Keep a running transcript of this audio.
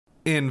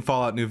In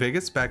Fallout New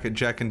Vegas, back at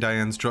Jack and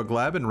Diane's drug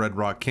lab in Red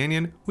Rock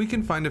Canyon, we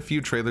can find a few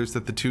trailers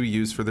that the two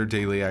use for their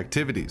daily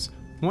activities.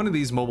 One of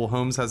these mobile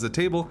homes has a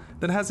table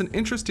that has an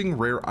interesting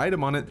rare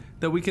item on it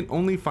that we can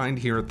only find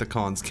here at the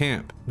Khan's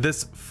camp.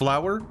 This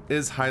flower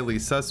is highly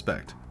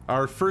suspect.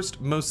 Our first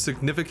most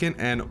significant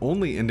and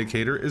only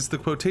indicator is the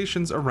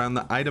quotations around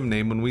the item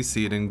name when we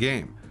see it in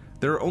game.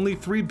 There are only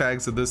 3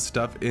 bags of this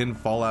stuff in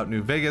Fallout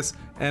New Vegas,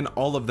 and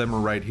all of them are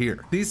right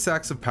here. These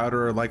sacks of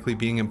powder are likely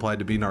being implied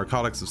to be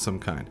narcotics of some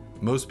kind.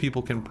 Most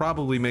people can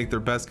probably make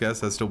their best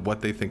guess as to what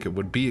they think it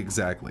would be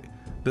exactly.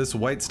 This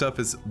white stuff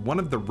is one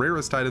of the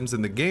rarest items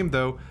in the game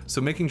though,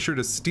 so making sure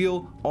to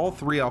steal all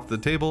 3 off the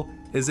table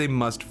is a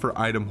must for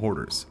item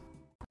hoarders.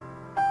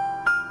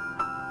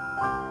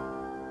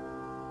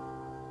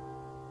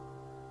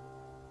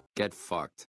 Get fucked.